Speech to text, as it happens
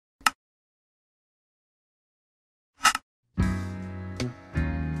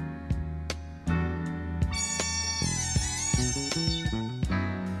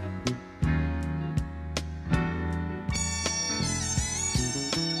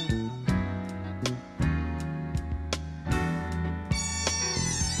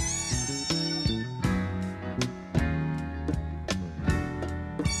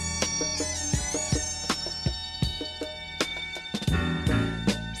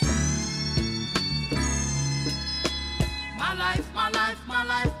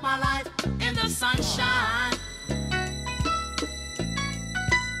sunshine.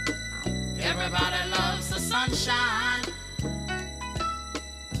 Everybody loves the sunshine.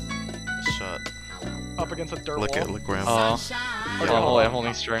 Shot. Up against a dirt Look wall. at look where I'm. Oh. Yeah. Okay, hold on, I'm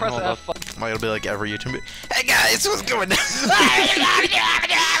holding string. Press Hold up. F. Might be like every YouTube. Hey guys, what's going on?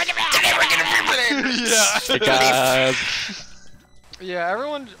 Yeah. Hey guys. Yeah,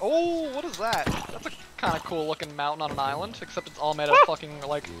 everyone. Oh, what is that? That's a kind of cool looking mountain on an island, except it's all made out of fucking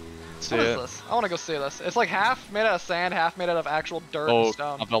like. See What is it. this? I want to go see this. It's like half made out of sand, half made out of actual dirt and Oh,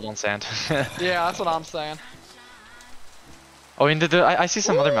 stone. I'll build on sand. Yeah, that's what I'm saying. Oh, and I see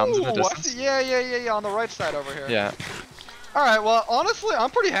some other mountains in the Ooh, I distance. see- Yeah, on the right side over here. Yeah. Alright, well, honestly,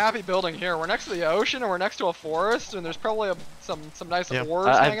 I'm pretty happy building here. We're next to the ocean, and we're next to a forest, and there's probably some nice Yeah. orbs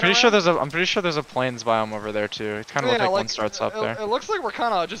I'm hanging pretty sure around. I'm pretty sure there's a plains biome over there too. It kind of looks like one starts up there. It looks like we're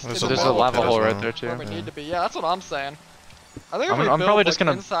kind of just in the There's There's a middle lava of hole as right well. there too. where we need to be. Yeah, that's what I'm saying. I think if I'm we build probably just like,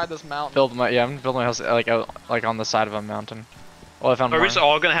 gonna inside this mountain. I'm gonna build my house like on the side of a mountain. Well, I found Are we more. just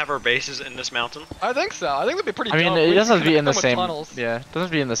all gonna have our bases in this mountain? I think so. I think that'd be pretty. I mean, dope. it We doesn't have could to be in the come with same. tunnels. Yeah, it doesn't have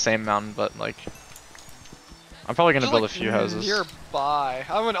to be in the same mountain, but like, I'm probably gonna Just, build like, a few houses. nearby.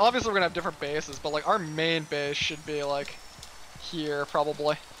 I mean, obviously we're gonna have different bases, but like our main base should be like here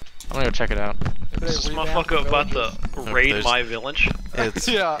probably. I'm gonna go check it out. Maybe they Is this revamp the motherfucker about villages. to raid there's- my village? It's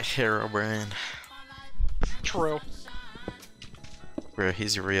Yeah. Herobrine. True. Bro,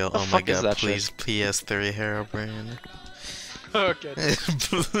 he's real. The Oh my fuck is god, that please PS3 Herobrine. Okay.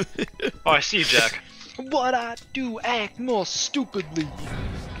 Oh, I see you, Jack. What I do act more stupidly.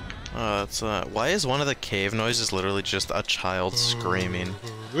 It's why is one of the cave noises literally just a child screaming?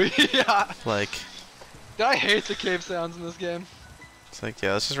 Yeah. Like, I hate the cave sounds in this game. it's like,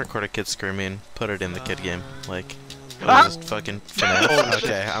 yeah, let's just record a kid screaming, put it in the kid game. Like, Ah! just fucking FNAF.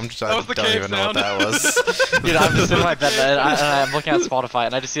 Okay, I was the don't cave even know what sound. that was. Dude, I'm just in my bed and I'm looking at Spotify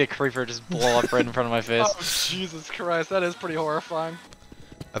and I just see a creeper just blow up right in front of my face. Oh Jesus Christ, that is pretty horrifying.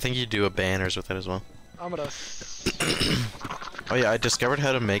 I think you do a banners with it as well. I'm gonna. Oh yeah, I discovered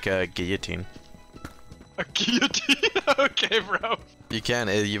how to make a guillotine. A guillotine? Okay, bro. You can,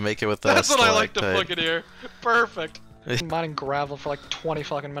 you make it with a That's what I like to stalactite. fucking hear. Perfect. I'm mining gravel for like 20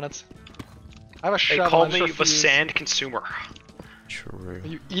 fucking minutes. I have a They shovel. call I just me the refuse. sand consumer. True. Are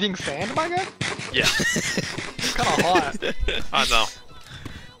you eating sand, my guy? Yeah, It's kind of hot. I know.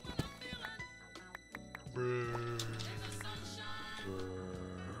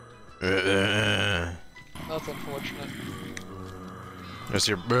 That's unfortunate. There's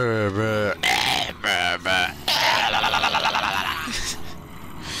your brr.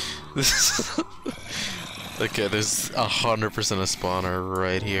 This is okay, there's 100% a spawner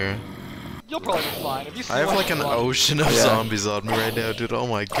right here. You'll probably be fine. If you see I have one, like an just run. ocean of Yeah. zombies on me right now, dude. Oh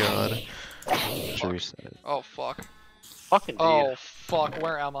my god. Oh fuck. Fucking Oh fuck.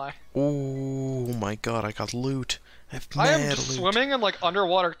 Where am I? Oh my god, I got loot. I have I am mad just loot. swimming in like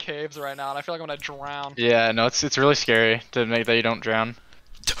underwater caves right now, and I feel like I'm gonna drown. Yeah, no, it's really scary to make that you don't drown.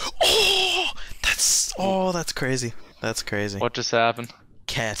 Oh, that's crazy. That's crazy. What just happened?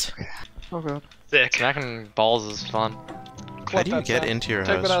 Cat. Oh god. Thick. Smacking balls is fun. How do you that get sound. into your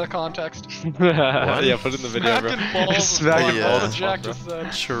Take that out house? of context. Yeah, put it in the video, bro. Smacking balls is Smacking fun. Yeah. That's what balls. Jack just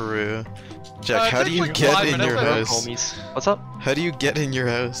said. True. Jack, how it do takes you like get 5 in minutes, your I think. house? Homies. What's up? How do you get in your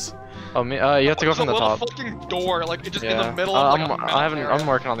house? Oh, me. You have to go from the There's a little top. fucking door, like just in Yeah. the middle of like a I'm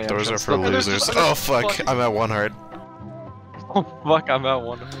working on the Doors are entrance. for And there's losers. just- Oh fuck, fucking- I'm at 1 heart. Oh fuck, I'm at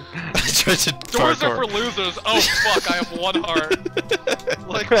one. I tried to Doors are for parkour. losers. Oh fuck, I have 1 heart.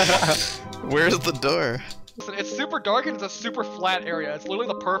 Like, Where's the door? listen, it's super dark and it's a super flat area. It's literally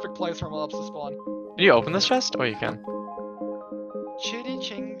the perfect place for mobs to spawn. Can you open this chest? Oh, you can. Chitty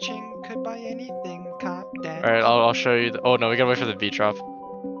ching ching, could buy anything, cop that. Alright, I'll show you. Oh no, we gotta wait for the V drop.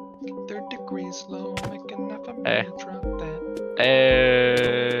 3rd degree slow, make enough of me Hey. to drop that.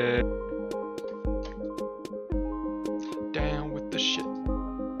 Hey. Down with the shit.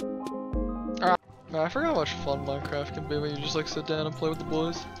 Alright. Man, I forgot how much fun Minecraft can be when you just like sit down and play with the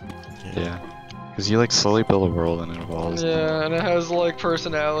boys. Yeah. Because you like slowly build a world and it evolves. Yeah, and it has like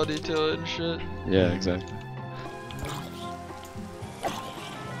personality to it and shit. Yeah, exactly.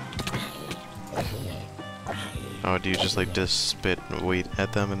 Oh, do you just like spit wheat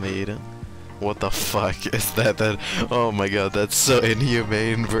at them and they eat it? What the fuck is that? Oh my god, that's so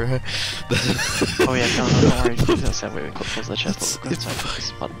inhumane, bro. Oh yeah, no, don't worry. Wait, close the chest.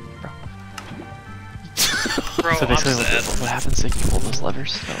 It's bro. Bro, So I'm basically, sad. what happens if you pull those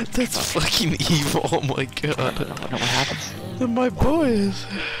levers? That's fucking evil, oh my No, god. what happens? They're my boys.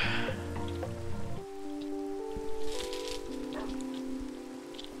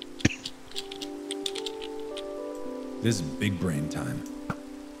 This is big brain time.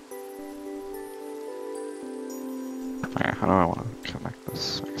 How do I want to connect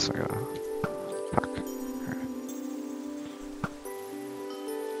this? I guess I gotta pack. Alright.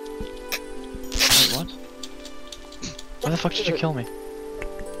 Wait, what? Why the fuck did you kill me?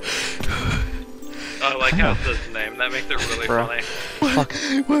 I like how it says name. That makes it really Bro. funny. Fuck.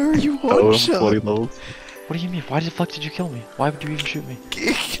 Why are you Oh, one shot? 40 levels. What do you mean? Why the fuck did you kill me? Why would you even shoot me?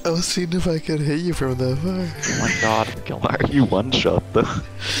 I was seeing if I could hit you from that far. Oh my god, kill me. Why are you one shot though?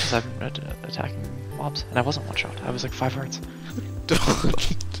 Because I've been attacking mobs, and I wasn't one shot. I was like 5 hearts.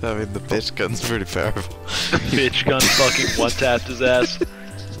 I mean, the bitch gun's pretty powerful. Bitch gun fucking one tapped his ass.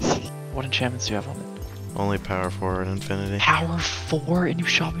 What enchantments do you have on it? Only power 4 and infinity. Power 4 and you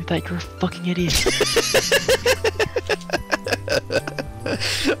shot me with that? You're a fucking idiot.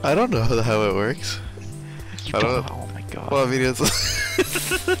 I don't know how it works. You I don't don't- know. Oh my god. Well, I mean, it's.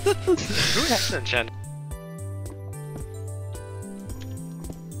 Who has an enchant?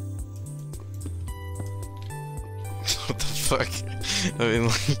 What the fuck? I mean,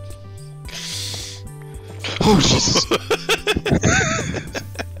 like. Oh Jesus!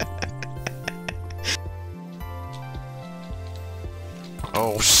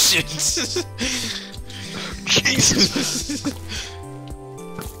 Oh shit! Jesus!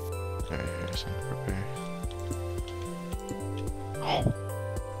 Alright, here's some prepare.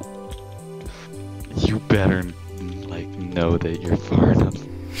 You better like know that you're far enough.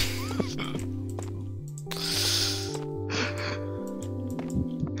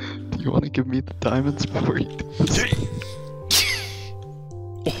 Do you want to give me the diamonds before you do this?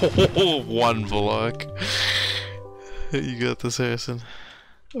 Oh, one block. You got this, Harrison.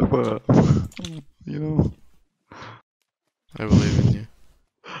 You know. I believe in you.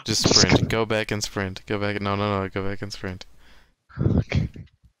 Just sprint. Go back and sprint. Go back. No, no, no. Go back and sprint. Okay.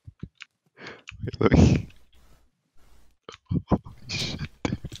 Wait, let me. Holy shit,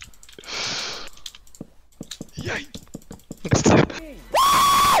 dude. Yikes.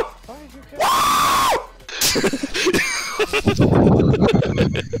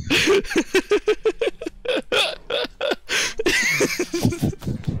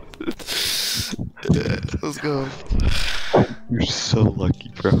 Yeah, let's go. You're so lucky,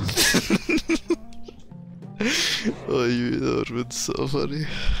 bro. Oh, that would have been so funny.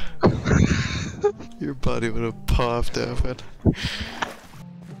 Your body would have popped open.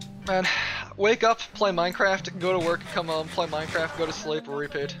 Man, wake up, play Minecraft, go to work, come home, play Minecraft, go to sleep,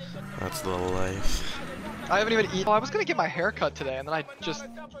 repeat. That's the life. I haven't even eaten. Oh, I was gonna get my hair cut today, and then I just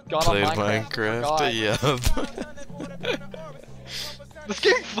got Played on Minecraft. and forgot. Yeah. This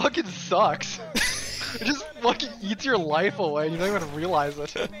game fucking sucks. It just fucking eats your life away, and you don't even realize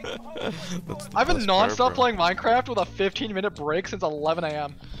it. That's the I've been best part, non-stop bro. playing Minecraft with a 15-minute break since 11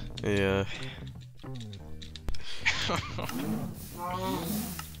 AM. Yeah.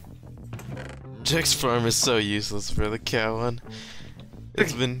 Jack's farm is so useless for the cow one.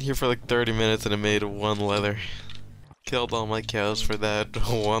 It's been here for like 30 minutes and it made 1 leather. Killed all my cows for that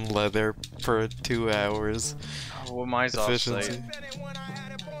 1 leather per 2 hours. Well, mine's Efficiency.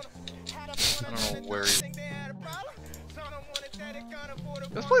 offsite. I don't know where he...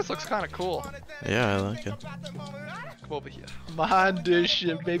 This place looks kind of cool. Yeah, I like it. Come over here. Mind this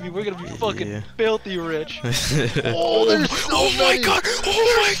shit, baby. We're gonna be fucking Yeah. filthy rich. Oh, there's so many. god!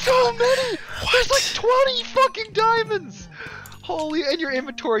 Oh my So many! There's like 20 fucking diamonds! Holy, and your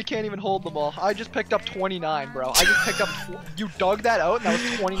inventory can't even hold them all. I just picked up 29, bro. I just picked up, you dug that out and that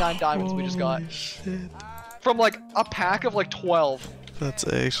was 29 diamonds we just got. Holy shit. From like a pack of like 12. That's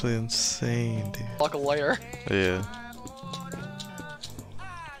actually insane, dude. Like a layer. Yeah.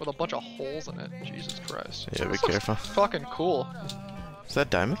 With a bunch of holes in it. Jesus Christ. Yeah, be This looks careful. Fucking cool. Is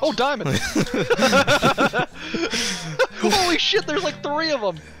that diamond? Oh, diamonds! Holy shit, there's like 3 of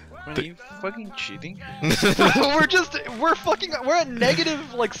them! Are you fucking cheating? we're at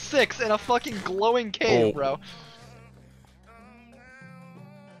negative like 6 in a fucking glowing cave, Oh. bro.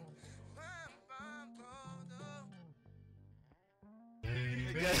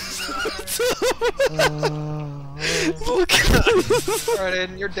 Look at this. Alright,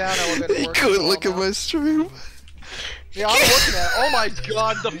 Aiden, you're down elevator. You work. couldn't look at my stream. Yeah, I'm looking at it. Oh my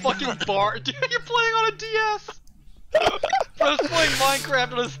god, the fucking bar. Dude, you're playing on a DS! I was playing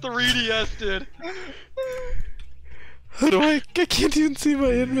Minecraft on his 3DS, dude. How do I can't even see my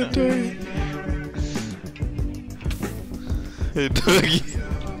inventory. Hey, Dougie.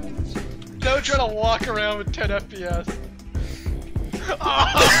 Now trying to walk around with 10 FPS. Oh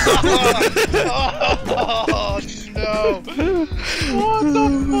no! What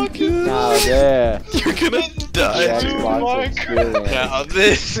the fuck is Now there. You're gonna die, Jack dude. Box experience. Now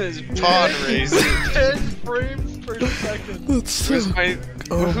this is pod racing. 10 frames per second. That's so...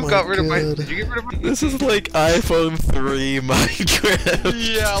 Oh Who my got rid of my? God. Did you get rid of my? This is like iPhone 3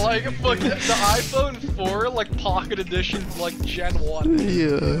 Minecraft. Yeah, like fucking the iPhone 4, like Pocket Edition, like Gen 1.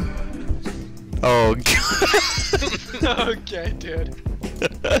 Yeah. Oh God. Okay, dude.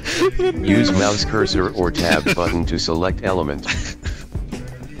 Use mouse cursor or tab button to select element.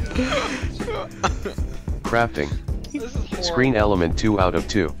 Crafting. This is horrible. Screen element 2 out of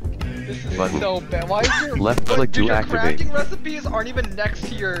 2. This is Button. so bad. Why is your Left click to your activate. crafting recipes aren't even next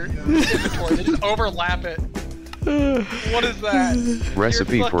to your inventory? They just overlap it. What is that?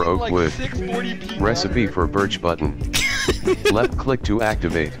 Recipe Your for fucking, oak like, wood. 640p Recipe monitor. for birch button. Left click to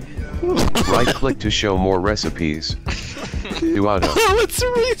activate. Right click to show more recipes. Do auto. Oh, it's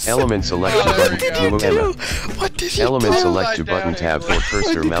reset. Element select Oh, to there button we to go. Emma. What did you Element do? select to Upside button down tab for English.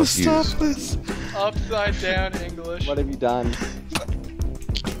 cursor I need mouse to stop use. this. Upside down English. What have you done?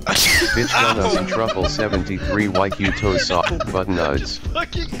 Bitch gun us truffle 73 YQ toe saw button uds.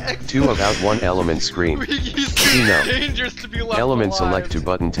 Fucking X. 2 about 1 element screen. We used See now. dangerous to be left Element alive. select to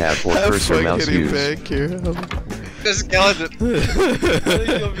button tab for I'm cursor mouse getting use. back here. The skeleton. I think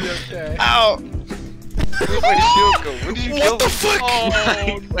you'll be okay. Ow! Where'd my shield go? When did you kill What the me? fuck?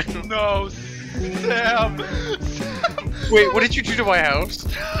 Oh no, Sam! Wait, what did you do to my house?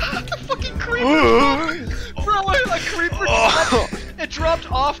 The fucking creeper! Bro, a creeper dropped, it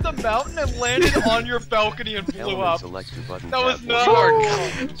dropped off the mountain and landed on your balcony and blew Element up. select to button That was tab not for our You fault.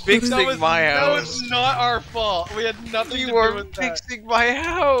 are fixing my That house. was not our fault. We had nothing to You do are with that. fixing my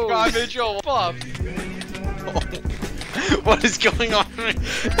house. I made you a pup. What is going on? What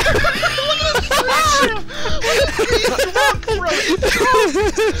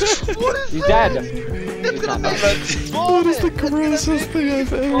is He's that? dead. He's not dead. That is the grossest thing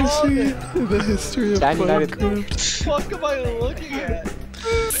I've ever seen in the history of Dan United. Minecraft. What the fuck am I looking at?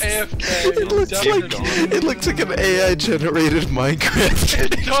 AFK. It looks like an AI generated Minecraft.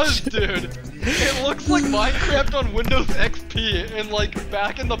 It does, dude. It looks like Minecraft on Windows XP and like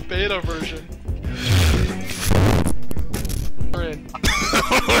back in the beta version. We're in.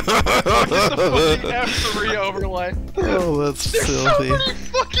 Look at the fucking F3 overlay. Oh, that's There's so filthy. many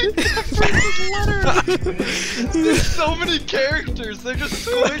fucking different letters. There's so many characters. They're just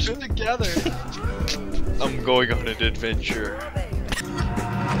squished together. I'm going on an adventure.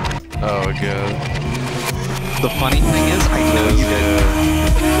 Oh god. The funny thing is, I know you did.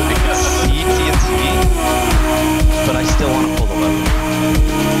 I can see TNT, but I still want to pull the lever.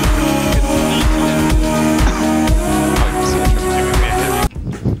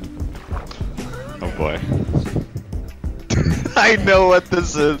 Oh boy. I know what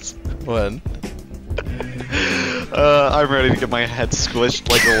this is. When? I'm ready to get my head squished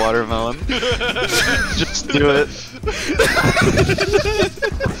like a watermelon. Just do it.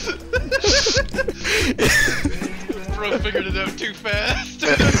 Bro figured it out too fast.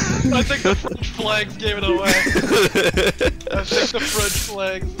 I think the French flags gave it away. I think the French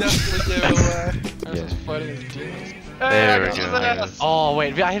flags definitely gave it away. I was just fighting his demons. Hey, There I we got his go. ass. Oh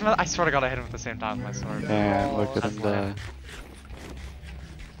wait, I swear to God, I hit him at the same time with my sword. And look at him die.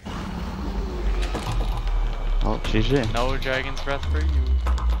 Oh, GG. No dragon's breath for you.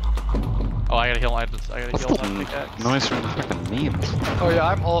 Oh, I gotta heal. I gotta What's heal the my pickaxe. noise from the fucking memes? Oh yeah,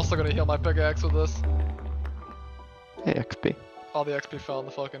 I'm also gonna heal my pickaxe with this. Hey, XP. All the XP fell in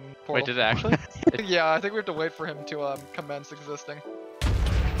the fucking portal. Wait, did it actually? Yeah, I think we have to wait for him to commence existing.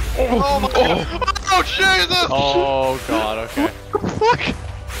 Oh my god! Oh Jesus! Oh God. Okay. Fuck!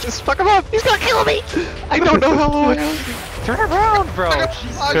 Just fuck him up! He's gonna kill me! I don't know how long I am. Turn around, bro.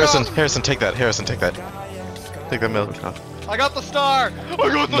 Jesus. Harrison, take that. Harrison, take that. Take that milk. I got the star! I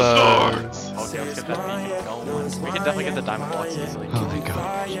got the star! Nice. Okay, let's get that beat going. We can definitely get the diamond blocks easily. Oh my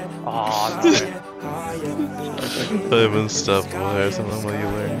god. Oh, Diamond stuff, Harrison, I'm what you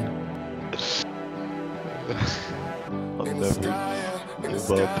learn. I'll never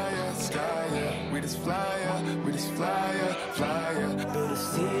give up.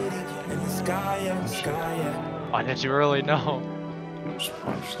 why did you really know?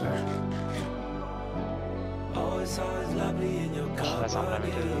 Oh, that's not what I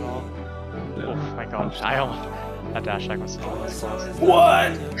did at all. Oh my God, I almost. That dash attack was so close.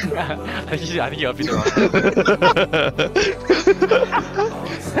 What? I think you upbeat the wrong.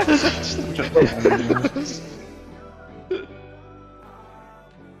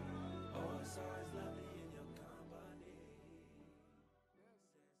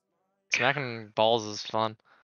 Smacking balls is fun.